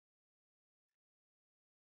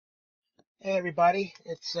Hey everybody,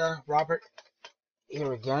 it's Robert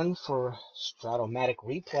here again for Strat-o-Matic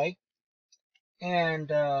replay, and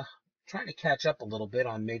trying to catch up a little bit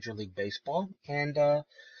on Major League Baseball. And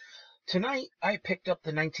tonight I picked up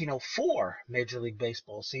the 1904 Major League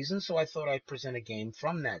Baseball season, so I thought I'd present a game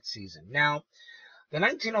from that season. Now, the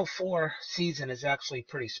 1904 season is actually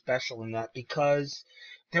pretty special in that because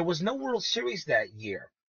there was no World Series that year,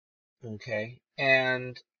 okay?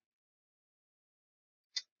 And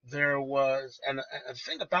the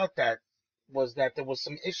thing about that was that there was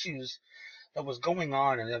some issues that was going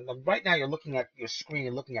on. And right now you're looking at your screen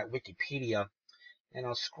and looking at Wikipedia. And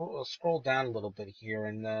I'll scroll down a little bit here.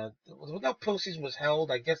 And no postseason was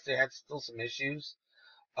held. I guess they had still some issues,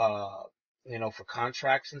 uh, for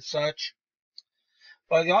contracts and such.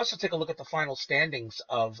 But you also take a look at the final standings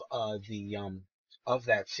of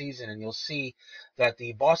that season, and you'll see that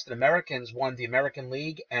the Boston Americans won the American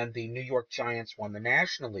League and the New York Giants won the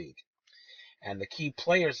National League. And the key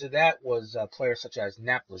players of that was players such as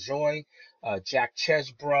Nap Lajoie, Jack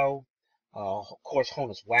Chesbro, of course,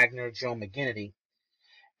 Honus Wagner, Joe McGinnity,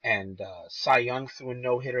 and Cy Young threw a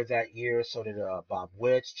no-hitter that year. So did Bob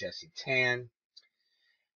Witz, Jesse Tan.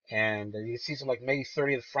 And you see some like May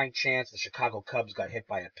 30th, Frank Chance, the Chicago Cubs got hit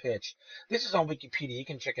by a pitch. This is on Wikipedia. You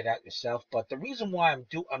can check it out yourself. But the reason why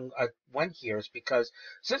I went here is because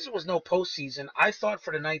since there was no postseason, I thought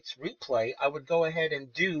for tonight's replay I would go ahead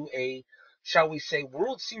and do a, shall we say,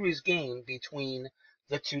 World Series game between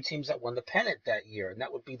the two teams that won the pennant that year, and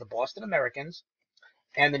that would be the Boston Americans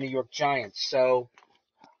and the New York Giants. So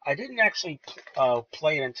I didn't actually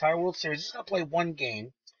play an entire World Series. I'm just going to play one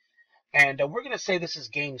game. And we're going to say this is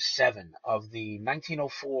Game 7 of the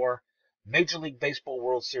 1904 Major League Baseball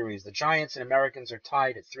World Series. The Giants and Americans are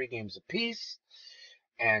tied at 3 games apiece.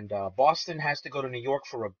 And Boston has to go to New York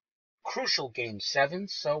for a crucial Game 7.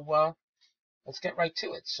 So let's get right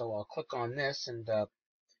to it. So I'll click on this and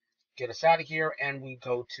get us out of here. And we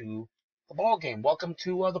go to the ball game. Welcome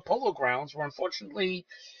to the Polo Grounds, where unfortunately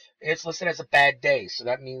it's listed as a bad day. So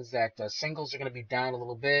that means that singles are going to be down a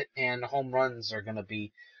little bit and home runs are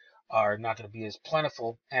not going to be as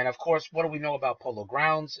plentiful. And of course, what do we know about Polo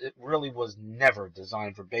Grounds? It really was never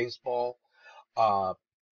designed for baseball.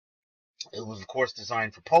 It was, of course,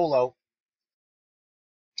 designed for polo.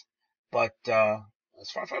 But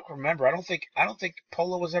as far as I can remember, I don't think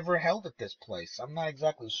polo was ever held at this place. I'm not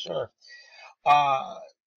exactly sure.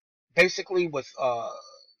 Basically, with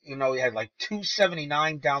you had like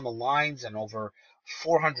 279 down the lines and over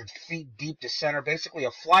 400 feet deep to center. Basically,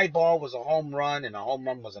 a fly ball was a home run and a home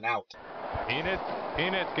run was an out.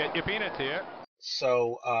 Peanuts, get your peanuts here.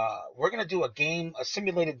 So we're going to do a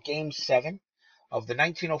simulated Game 7 of the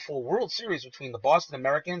 1904 World Series between the Boston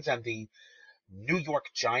Americans and the New York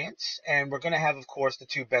Giants. And we're going to have, of course, the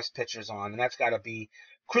 2 best pitchers on, and that's got to be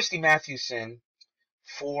Christy Mathewson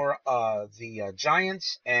for the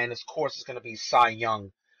Giants, and of course it's going to be Cy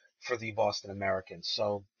Young for the Boston Americans.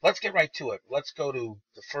 So let's get right to it. Let's go to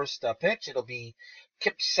the first pitch. It'll be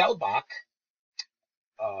Kip Selbach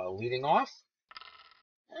leading off.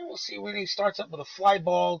 And we'll see when he starts up with a fly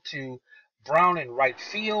ball to Brown in right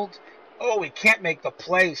field. Oh, he can't make the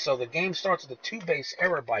play, so the game starts with a 2-base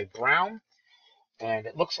error by Brown. And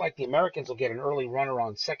it looks like the Americans will get an early runner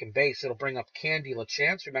on second base. It'll bring up Candy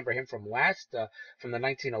LaChance. Remember him from from the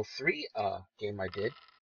 1903 game I did.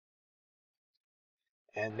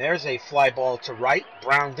 And there's a fly ball to right.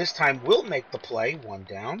 Brown this time will make the play, 1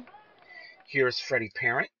 down. Here's Freddie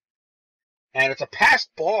Parent. And it's a passed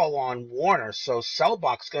ball on Warner, so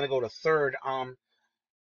Selbach's going to go to third.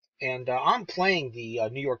 And I'm playing the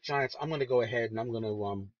New York Giants. I'm going to go ahead and I'm going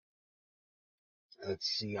to let's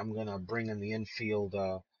see. I'm going to bring the infield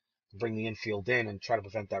in and try to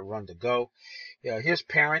prevent that run to go. Yeah, here's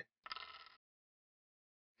Parent.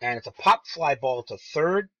 And it's a pop fly ball to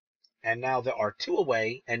third. And now there are 2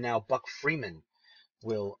 away. And now Buck Freeman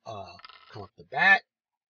will come up the bat.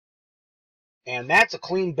 And that's a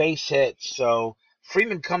clean base hit. So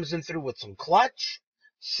Freeman comes in through with some clutch.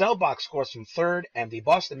 Selbach scores from third. And the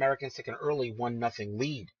Boston Americans take an early 1-0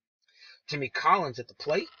 lead. Jimmy Collins at the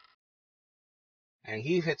plate. And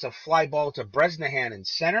he hits a fly ball to Bresnahan in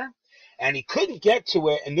center. And he couldn't get to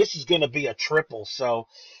it, and this is going to be a triple. So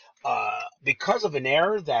because of an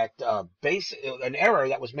error that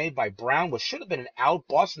was made by Brown, which should have been an out,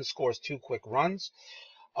 Boston scores 2 quick runs.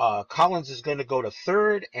 Collins is going to go to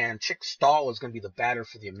third, and Chick Stahl is going to be the batter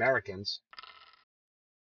for the Americans.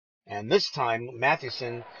 And this time,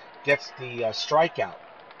 Mathewson gets the strikeout.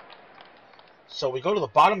 So we go to the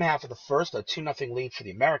bottom half of the first, a 2-0 lead for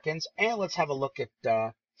the Americans, and let's have a look at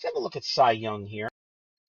Cy Young here.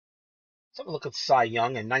 have a look at Cy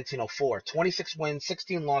Young in 1904. 26 wins,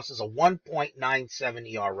 16 losses, a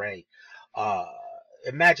 1.97 ERA.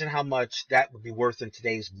 Imagine how much that would be worth in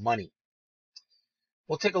today's money.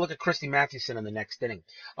 We'll take a look at Christy Mathewson in the next inning.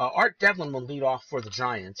 Art Devlin will lead off for the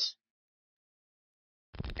Giants.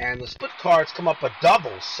 And the split cards come up a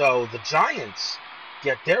double, so the Giants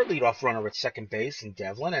get their leadoff runner at second base in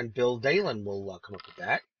Devlin, and Bill Dalen will come up with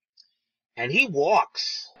that. And he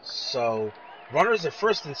walks, so runners at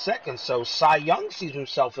first and second, so Cy Young sees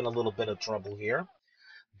himself in a little bit of trouble here.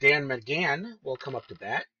 Dan McGann will come up to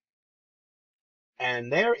bat.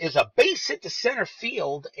 And there is a base hit to center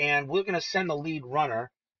field, and we're going to send the lead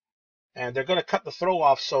runner. And they're going to cut the throw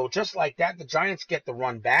off, so just like that, the Giants get the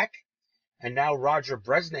run back. And now Roger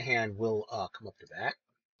Bresnahan will come up to bat.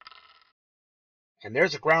 And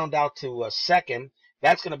there's a ground out to second.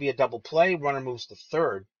 That's going to be a double play. Runner moves to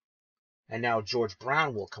third. And now George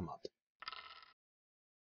Brown will come up.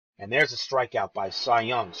 And there's a strikeout by Cy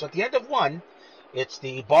Young. So at the end of one, it's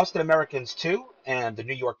the Boston Americans 2 and the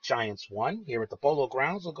New York Giants 1. Here at the Polo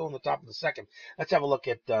Grounds, we'll go in the top of the second. Let's have a look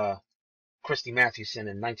at Christy Mathewson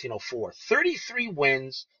in 1904. 33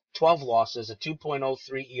 wins, 12 losses, a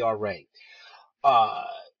 2.03 ERA.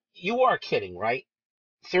 You are kidding, right?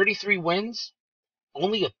 33 wins?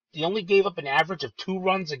 He only gave up an average of 2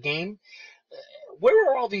 runs a game.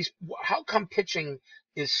 Where are all these? How come pitching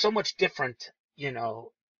is so much different,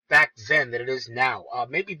 back then than it is now?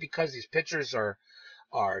 Maybe because these pitchers are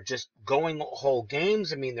just going whole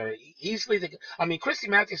games. I mean, they're easily. Christy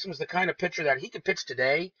Mathewson was the kind of pitcher that he could pitch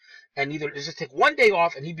today, and either just take one day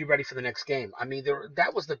off and he'd be ready for the next game. I mean,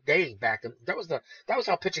 that was the day back then. That was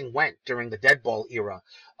how pitching went during the dead ball era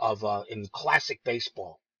of in classic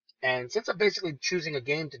baseball. And since I'm basically choosing a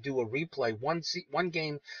game to do a replay, one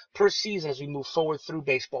game per season as we move forward through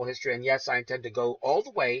baseball history, and yes, I intend to go all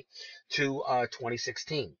the way to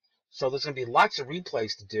 2016. So there's going to be lots of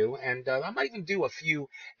replays to do, and I might even do a few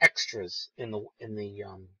extras in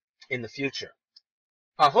the future.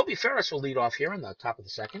 Hobie Ferris will lead off here in the top of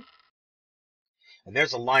the second. And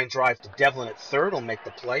there's a line drive to Devlin at third. Will make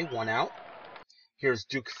the play, 1 out. Here's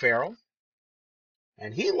Duke Farrell.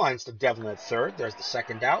 And he lines to Devlin at third. There's the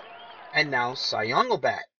second out. And now Cy Young will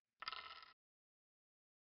bat.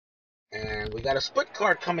 And we got a split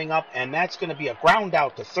card coming up, and that's going to be a ground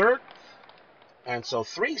out to third. And so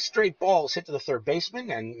 3 straight balls hit to the third baseman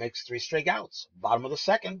and makes 3 straight outs. Bottom of the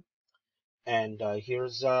second. And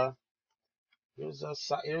here's Sam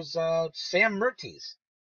Mertes.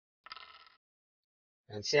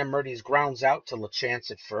 And Sam Mertes grounds out to LaChance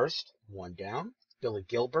at first. 1 down. Billy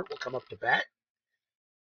Gilbert will come up to bat.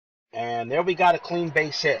 And there we got a clean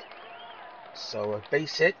base hit. So a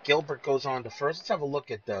base hit. Gilbert goes on to first. Let's have a look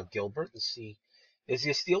at Gilbert and see. Is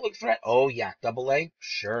he a stealing threat? Oh, yeah. AA?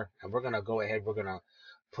 Sure. And we're going to go ahead. We're going to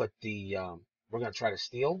put we're going to try to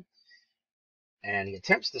steal. And he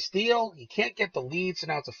attempts to steal. He can't get the lead, so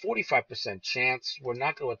now it's a 45% chance. We're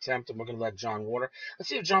not going to attempt, and we're going to let John Warner. Let's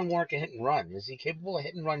see if John Warner can hit and run. Is he capable of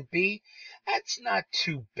hit and run B? That's not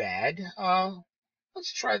too bad.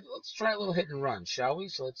 Let's try a little hit and run, shall we?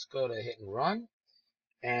 So let's go to hit and run,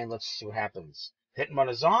 and let's see what happens. Hit and run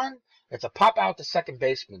is on. It's a pop out to second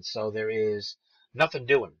baseman, so there is nothing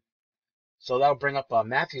doing. So that'll bring up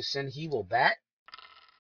Mathewson. He will bat,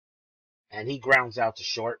 and he grounds out to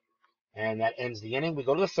short, and that ends the inning. We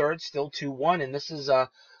go to the third, still 2-1, and this is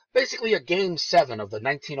basically a Game 7 of the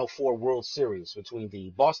 1904 World Series between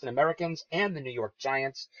the Boston Americans and the New York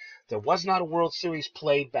Giants. There was not a World Series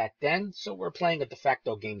played back then, so we're playing a de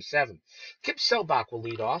facto Game 7. Kip Selbach will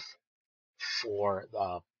lead off for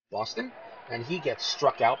Boston, and he gets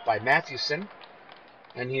struck out by Mathewson.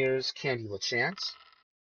 And here's Candy LaChance.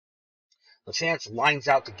 LaChance lines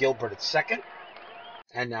out to Gilbert at second,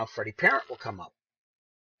 and now Freddie Parent will come up.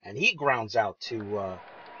 And he grounds out to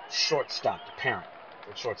shortstop, to Parent.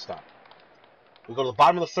 Shortstop. We go to the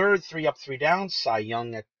bottom of the third, 3 up, 3 down. Cy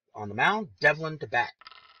Young on the mound. Devlin to bat.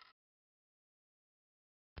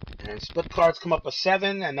 And split cards come up a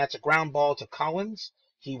 7, and that's a ground ball to Collins.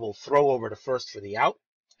 He will throw over to first for the out,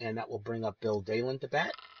 and that will bring up Bill Dalen to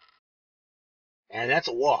bat. And that's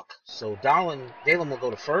a walk. So Dalen will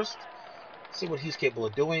go to first. See what he's capable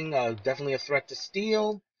of doing. Definitely a threat to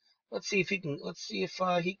steal. Let's see if he can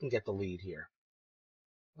get the lead here.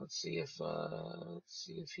 Let's see if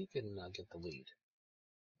he can get the lead.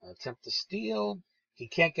 Attempt to steal. He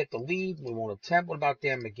can't get the lead. We won't attempt. What about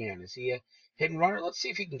Dan McGann? Is he a hit and runner? Let's see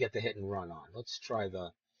if he can get the hit and run on. Let's try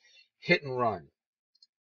the hit and run.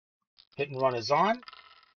 Hit and run is on,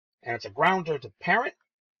 and it's a grounder to Parent.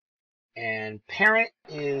 And Parent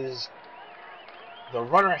is the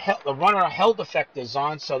runner held effect is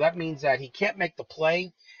on, so that means that he can't make the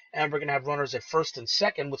play, And we're going to have runners at first and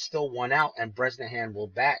second with still one out, and Bresnahan will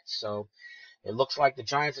bat. So it looks like the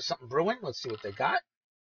Giants have something brewing. Let's see what they got.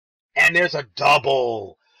 And there's a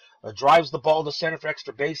double. Drives the ball to center for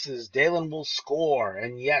extra bases. Dalen will score.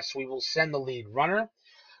 And yes, we will send the lead runner.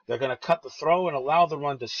 They're going to cut the throw and allow the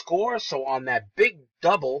run to score. So on that big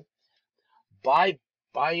double by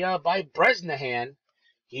Bresnahan,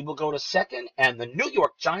 he will go to second, and the New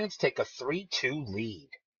York Giants take a 3-2 lead.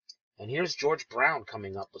 And here's George Brown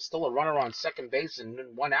coming up with still a runner on second base and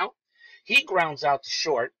one out. He grounds out to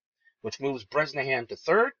short, which moves Bresnahan to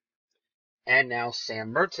third. And now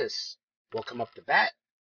Sam Mertis will come up to bat,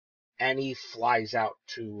 and he flies out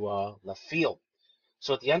to left field.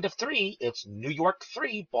 So at the end of 3, it's New York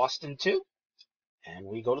 3, Boston 2. And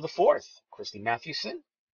we go to the 4th. Christy Mathewson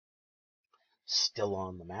still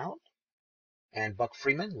on the mound. And Buck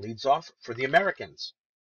Freeman leads off for the Americans.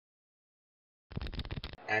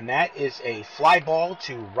 And that is a fly ball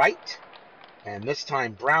to right. And this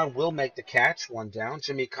time Brown will make the catch. One down.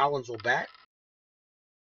 Jimmy Collins will bat.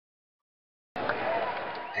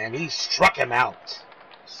 And he struck him out.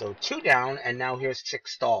 So 2 down, and now here's Chick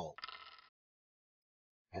Stahl.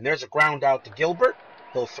 And there's a ground out to Gilbert.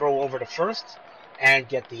 He'll throw over to first and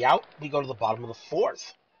get the out. We go to the bottom of the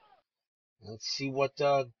 4th. Let's see what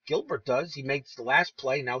Gilbert does. He makes the last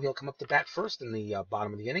play. Now he'll come up to bat first in the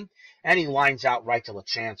bottom of the inning. And he lines out right to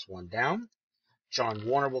LaChance, 1 down. John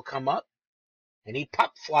Warner will come up. And he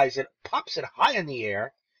pops it high in the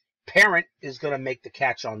air. Parent is going to make the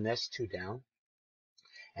catch on this, 2 down.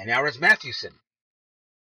 And now it's Mathewson.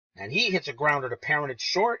 And he hits a grounder to Parent at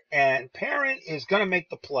short. And Parent is going to make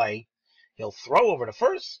the play. He'll throw over to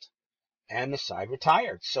first. And the side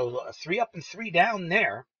retired. So 3 up and 3 down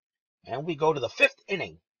there. And we go to the 5th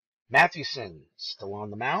inning. Mathewson still on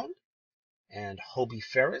the mound. And Hobie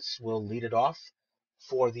Ferris will lead it off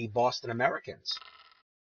for the Boston Americans.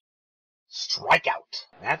 Strikeout.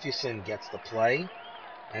 Mathewson gets the play.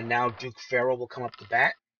 And now Duke Farrell will come up to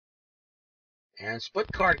bat. And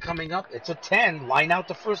split card coming up. It's a 10. Line out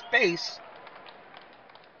to first base.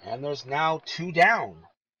 And there's now 2 down.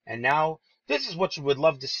 And now this is what you would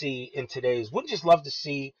love to see in today's. Wouldn't you just love to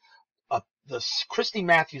see the Christy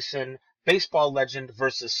Mathewson baseball legend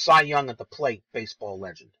versus Cy Young at the plate baseball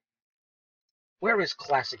legend? Where is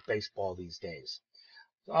classic baseball these days?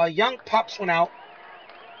 Young pops one out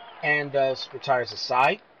and retires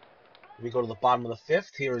aside. We go to the bottom of the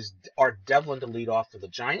 5th. Here is Art Devlin to lead off for the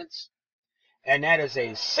Giants. And that is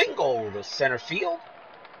a single to center field.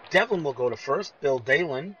 Devlin will go to first. Bill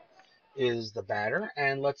Dalen is the batter.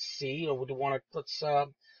 And let's see.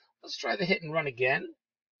 Let's try the hit and run again.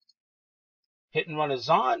 Hit and run is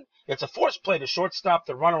on. It's a force play to shortstop.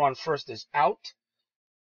 The runner on first is out.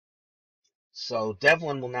 So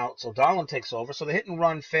Dolan takes over. So the hit and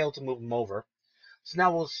run failed to move him over. So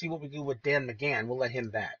now we'll see what we do with Dan McGann. We'll let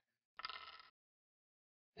him bat.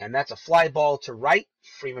 And that's a fly ball to right.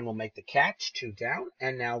 Freeman will make the catch. 2 down.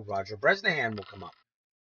 And now Roger Bresnahan will come up.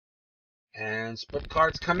 And split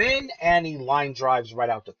cards come in. And he line drives right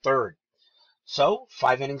out to third. So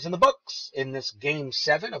 5 innings in the books in this Game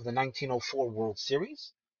 7 of the 1904 World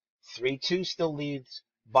Series. 3-2 still leads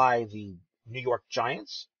by the New York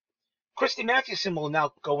Giants. Christy Mathewson will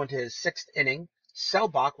now go into his 6th inning.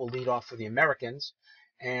 Selbach will lead off for the Americans.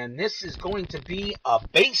 And this is going to be a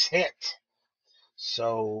base hit.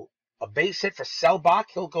 So a base hit for Selbach.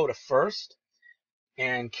 He'll go to first.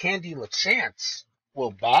 And Candy LaChance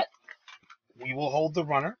will bat. We will hold the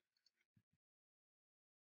runner.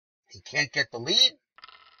 He can't get the lead.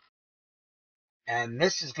 And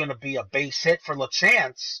this is going to be a base hit for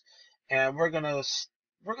LaChance. And we're going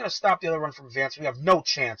to stop the other run from advance. We have no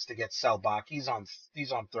chance to get Selbach. He's on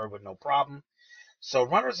third with no problem. So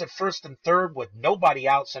runners at first and third with nobody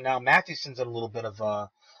out. So now Mathewson's in a little bit of a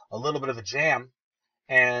jam.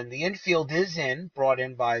 And the infield is brought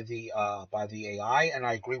in by the AI, and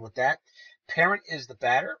I agree with that. Parent is the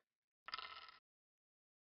batter.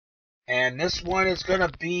 And this one is going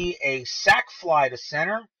to be a sac fly to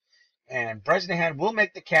center. And Bresnahan will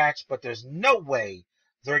make the catch, but there's no way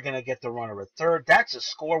they're going to get the runner at third. That's a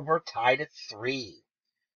score. We're tied at 3.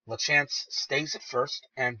 LaChance stays at first,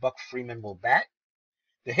 and Buck Freeman will bat.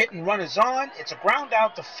 The hit and run is on. It's a ground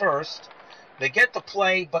out to first. They get the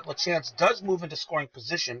play, but LaChance does move into scoring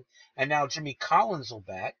position. And now Jimmy Collins will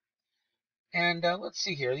bat. And let's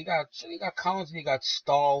see here. You got Collins and you got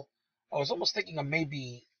Stahl. I was almost thinking of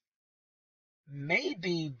maybe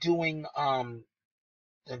doing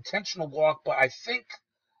intentional walk, but I think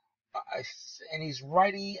and he's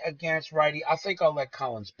righty against righty. I think I'll let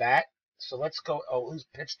Collins bat. So let's go. Oh, who's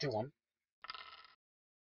pitched to him?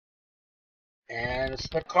 And a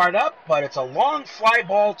split card up, but it's a long fly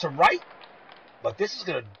ball to right. But this is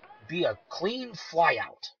going to be a clean fly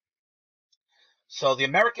out. So the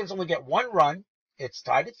Americans only get 1 run. It's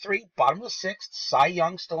tied at 3, bottom of the 6th. Cy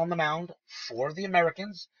Young still on the mound for the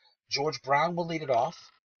Americans. George Brown will lead it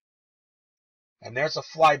off. And there's a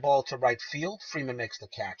fly ball to right field. Freeman makes the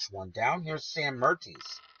catch, 1 down. Here's Sam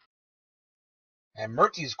Mertes. And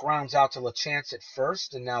Mertes grounds out to LaChance at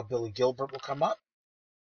first, and now Billy Gilbert will come up.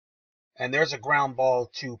 And there's a ground ball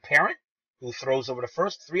to Parent, who throws over to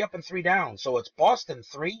first. 3 up and 3 down. So it's Boston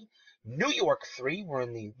 3, New York 3.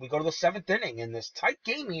 We go to the 7th inning in this tight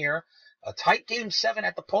game here. A tight game 7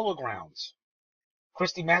 at the Polo Grounds.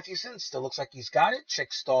 Christy Mathewson still looks like he's got it.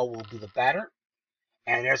 Chick Stahl will be the batter.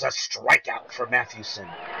 And there's a strikeout for Mathewson.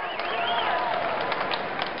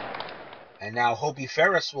 And now Hobie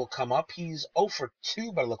Ferris will come up. He's 0 for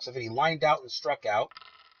 2, but it looks like he lined out and struck out.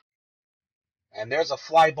 And there's a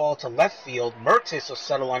fly ball to left field. Mertes will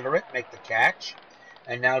settle under it, make the catch.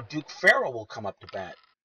 And now Duke Farrell will come up to bat.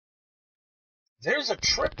 There's a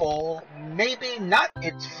triple, maybe not.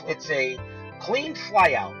 It's a clean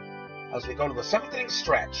fly out as we go to the 7th inning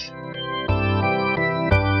stretch.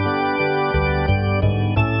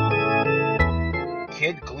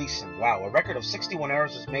 Kid Gleason. Wow, a record of 61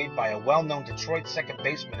 errors was made by a well-known Detroit second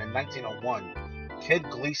baseman in 1901. Kid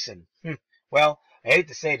Gleason. Well, I hate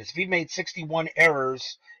to say this. If he made 61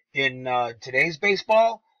 errors in today's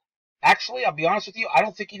baseball, actually, I'll be honest with you, I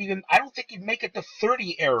don't think he'd make it to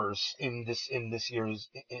 30 errors in this year's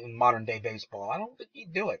in modern day baseball. I don't think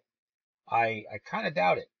he'd do it. I kind of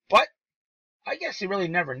doubt it. But I guess you really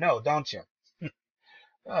never know, don't you?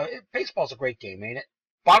 Baseball's a great game, ain't it?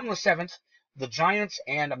 Bottom of the 7th. The Giants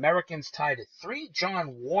and Americans tied at 3.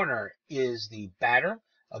 John Warner is the batter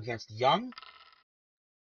against Young.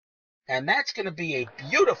 And that's going to be a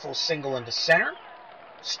beautiful single into center.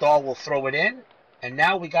 Stahl will throw it in. And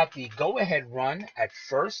now we got the go-ahead run at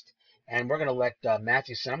first. And we're going to let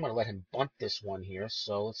Mathewson, I'm going to let him bunt this one here.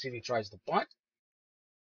 So let's see if he tries to bunt.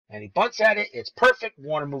 And he bunts at it. It's perfect.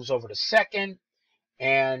 Warner moves over to second.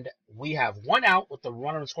 And we have 1 out with the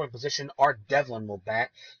runner in scoring position. Art Devlin will bat.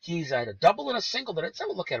 He's at a double and a single. Let's have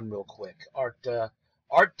a look at him real quick. Art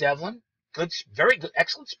Devlin, good, very good,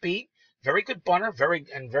 excellent speed, very good bunter, very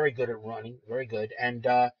good at running, very good. And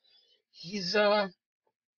he's got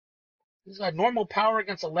normal power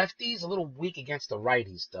against the lefties, a little weak against the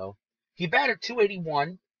righties though. He batted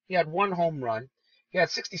 .281. He had 1 home run. He had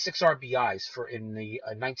 66 RBIs in the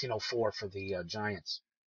 1904 for the Giants.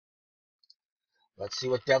 Let's see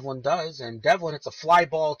what Devlin does. And Devlin, it's a fly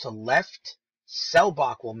ball to left.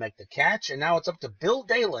 Selbach will make the catch. And now it's up to Bill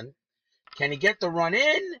Dalen. Can he get the run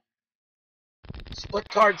in? Split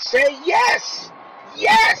cards say yes!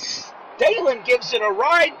 Yes! Dalen gives it a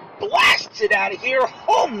ride, blasts it out of here.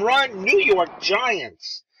 Home run, New York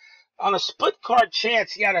Giants. On a split card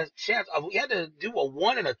chance, he had to do a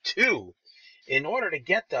 1 and a 2 in order to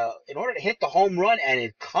hit the home run, and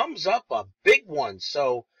it comes up a big one.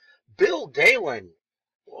 So Bill Dalen,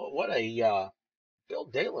 what a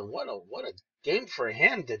game for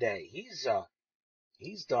him today.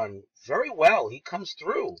 He's done very well. He comes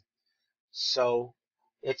through. So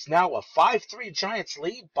it's now a 5-3 Giants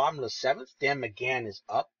lead, bottom of the 7th. Dan McGann is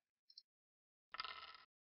up.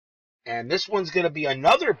 And this one's going to be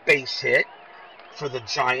another base hit for the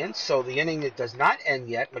Giants. So the inning does not end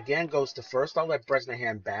yet. McGann goes to first. I'll let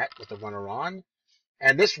Bresnahan bat with the runner on.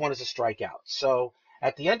 And this one is a strikeout. So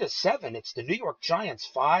at the end of 7, it's the New York Giants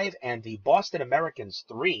 5 and the Boston Americans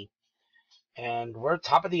 3. And we're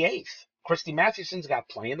top of the 8th. Christy Mathewson's got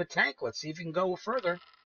plenty in the tank. Let's see if he can go further.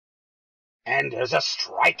 And there's a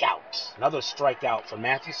strikeout. Another strikeout for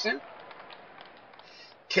Mathewson.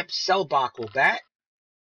 Kip Selbach will bat.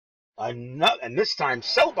 And this time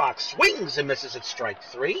Selbach swings and misses at strike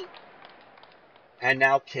 3. And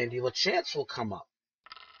now Candy LaChance will come up.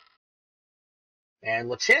 And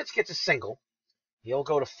LaChance gets a single. He'll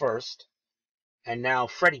go to first. And now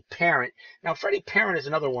Freddie Parent. Now Freddie Parent is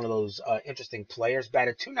another one of those interesting players.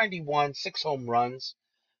 Batted .291, 6 home runs.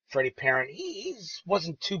 Freddie Parent, he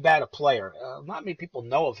wasn't too bad a player. Not many people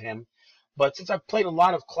know of him. But since I've played a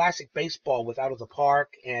lot of classic baseball with Out of the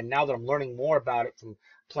Park, and now that I'm learning more about it from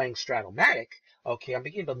playing Strat-o-Matic, okay, I'm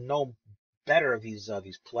beginning to know better of these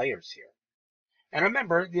players here. And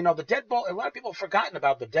remember, the dead ball, a lot of people have forgotten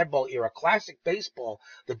about the dead ball era, classic baseball,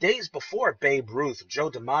 the days before Babe Ruth,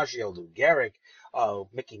 Joe DiMaggio, Lou Gehrig,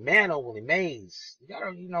 Mickey Mantle, Willie Mays. You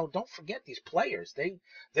gotta, don't forget these players. They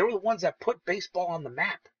were the ones that put baseball on the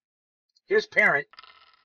map. Here's Parent.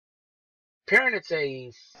 Parent,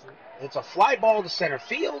 it's a fly ball to center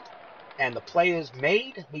field, and the play is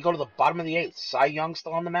made. We go to the bottom of the 8th. Cy Young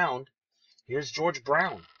still on the mound. Here's George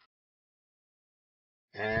Brown.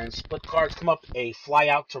 And split cards come up a fly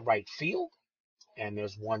out to right field. And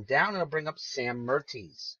there's one down, and it'll bring up Sam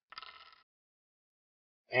Mertes.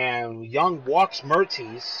 And Young walks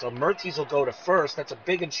Mertes, so Mertes will go to first. That's a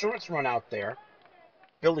big insurance run out there.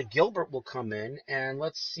 Billy Gilbert will come in, and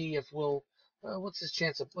let's see if we'll, what's his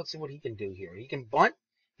chance of, let's see what he can do here. He can bunt,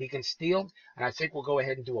 he can steal, and I think we'll go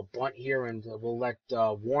ahead and do a bunt here, and we'll let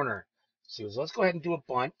Warner see. So let's go ahead and do a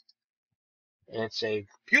bunt. It's a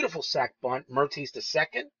beautiful sack bunt, Mertes to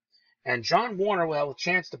second, and John Warner will have a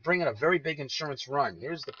chance to bring in a very big insurance run.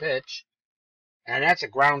 Here's the pitch, and that's a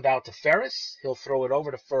ground out to Ferris. He'll throw it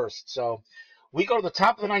over to first. So we go to the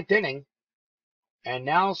top of the ninth inning, and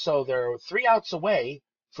now so they're 3 outs away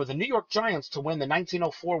for the New York Giants to win the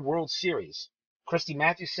 1904 World Series. Christy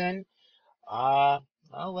Mathewson, well,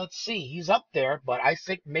 let's see. He's up there, but I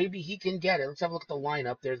think maybe he can get it. Let's have a look at the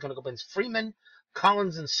lineup. There's going to go against Freeman,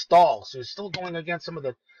 Collins, and Stahl. So he's still going against some of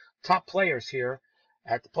the top players here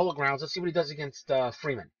at the Polo Grounds. Let's see what he does against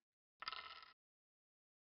Freeman.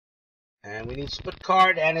 And we need split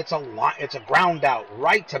card, and it's a ground out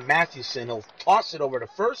right to Mathewson. He'll toss it over to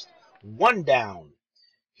first. 1 down.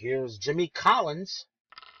 Here's Jimmy Collins.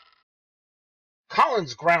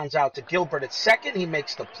 Collins grounds out to Gilbert at second. He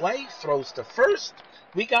makes the play, throws to first.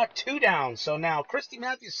 We got 2 down. So now Christy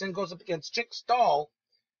Mathewson goes up against Chick Stahl.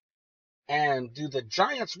 And do the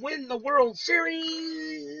Giants win the World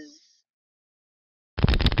Series?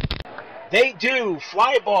 They do.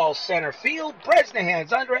 Fly ball center field.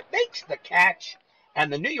 Bresnahan's under it, makes the catch.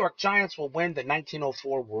 And the New York Giants will win the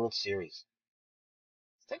 1904 World Series.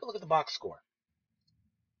 Let's take a look at the box score.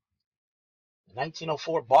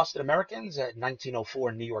 1904 Boston Americans at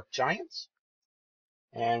 1904 New York Giants.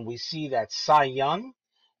 And we see that Cy Young,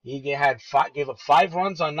 he gave up 5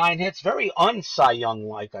 runs on 9 hits. Very un-Cy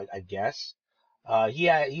Young-like, I guess.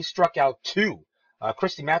 He struck out 2.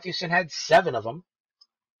 Christy Mathewson had 7 of them.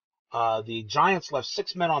 The Giants left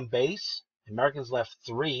 6 men on base. The Americans left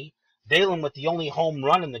 3. Dalen with the only home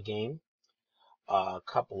run in the game.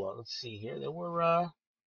 Let's see here. There were, a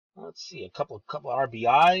couple of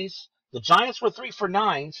RBIs. The Giants were 3 for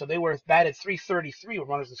 9, so they were batted .333 with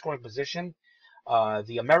runners in scoring position.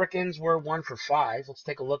 The Americans were 1 for 5. Let's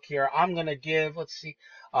take a look here. I'm going to give,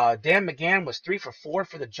 Dan McGann was 3 for 4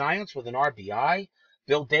 for the Giants with an RBI.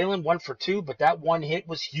 Bill Dalen 1 for 2, but that one hit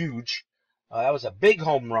was huge. That was a big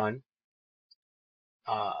home run.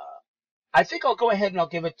 I think I'll go ahead and I'll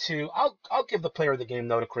give it to, I'll give the player of the game,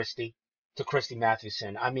 though, to Christy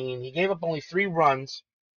Mathewson. I mean, he gave up only 3 runs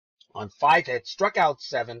on 5 hits, struck out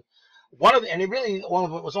 7. One of it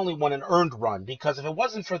was only an earned run, because if it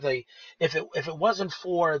wasn't for the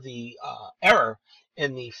error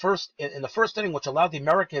in the first inning, which allowed the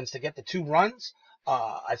Americans to get the 2 runs,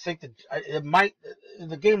 I think that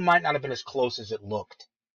the game might not have been as close as it looked.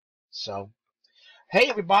 So, hey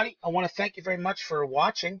everybody, I want to thank you very much for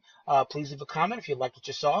watching. Please leave a comment if you liked what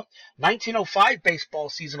you saw. 1905 baseball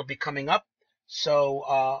season will be coming up, so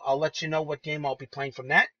I'll let you know what game I'll be playing from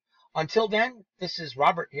that. Until then, this is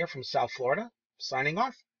Robert here from South Florida, signing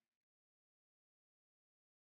off.